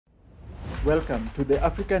Welcome to the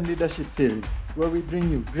African Leadership Series, where we bring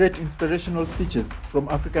you great inspirational speeches from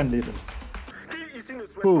African leaders.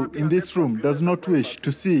 Who in this room does not wish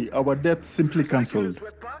to see our debt simply cancelled?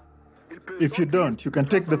 If you don't, you can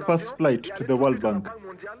take the first flight to the World Bank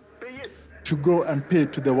to go and pay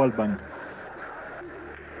to the World Bank.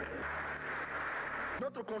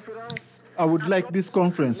 I would like this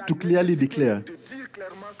conference to clearly declare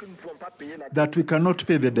that we cannot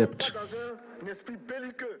pay the debt,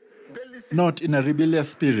 not in a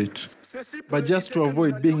rebellious spirit, but just to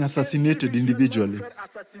avoid being assassinated individually.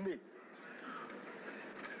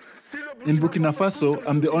 In Burkina Faso,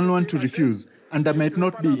 I'm the only one to refuse, and I might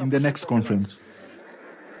not be in the next conference.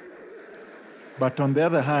 But on the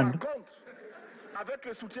other hand,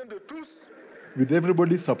 with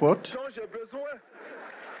everybody's support,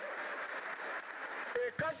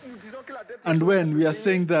 and when we are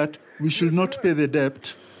saying that we should not pay the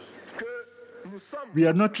debt, we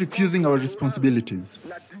are not refusing our responsibilities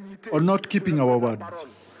or not keeping our words.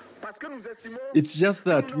 It's just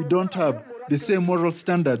that we don't have the same moral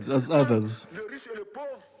standards as others.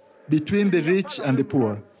 Between the rich and the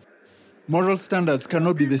poor, moral standards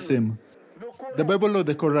cannot be the same. The Bible or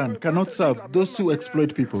the Quran cannot serve those who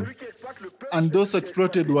exploit people and those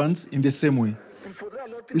exploited ones in the same way.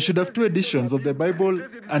 We should have 2 editions of the Bible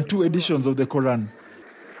and 2 editions of the Quran.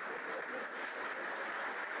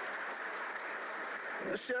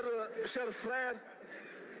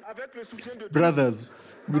 Brothers,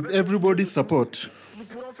 with everybody's support,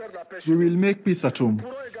 we will make peace at home.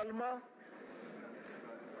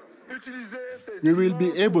 We will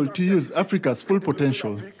be able to use Africa's full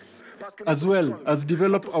potential, as well as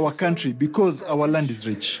develop our country because our land is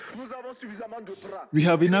rich. We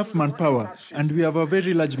have enough manpower and we have a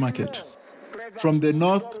very large market. From the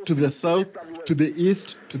north to the south, to the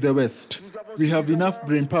east to the west, we have enough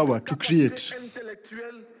brain power to create,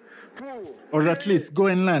 or at least go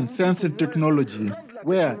and learn science and technology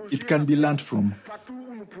where it can be learned from.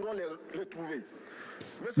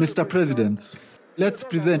 Mr. President, let's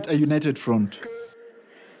present a united front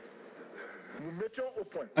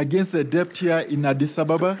against the debt here in Addis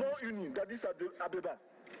Ababa.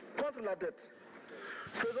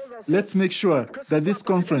 Let's make sure that this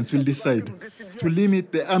conference will decide to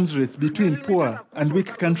limit the arms race between poor and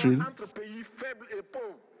weak countries.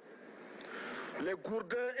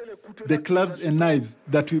 The clubs and knives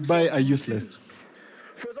that we buy are useless.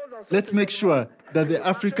 Let's make sure that the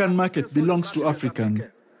African market belongs to Africans.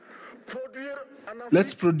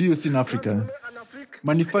 Let's produce in Africa,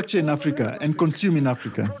 manufacture in Africa, and consume in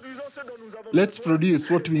Africa. Let's produce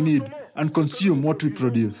what we need and consume what we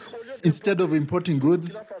produce. Instead of importing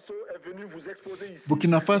goods,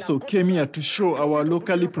 Burkina Faso came here to show our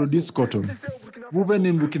locally produced cotton, woven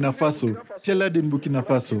in Burkina Faso, tailored in Burkina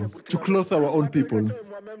Faso, to clothe our own people.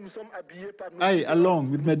 I,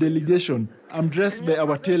 along with my delegation, am dressed by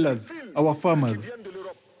our tailors, our farmers.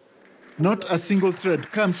 Not a single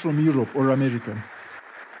thread comes from Europe or America.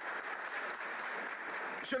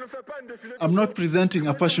 I'm not presenting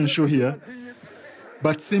a fashion show here,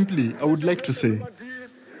 but simply I would like to say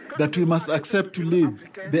that we must accept to live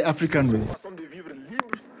the African way.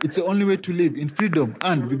 It's the only way to live in freedom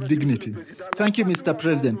and with dignity. Thank you, Mr.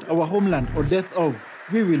 President. Our homeland or death of,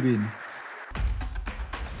 we will win.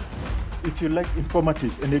 If you like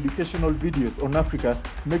informative and educational videos on Africa,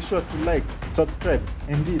 make sure to like, subscribe,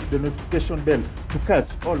 and hit the notification bell to catch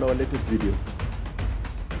all our latest videos.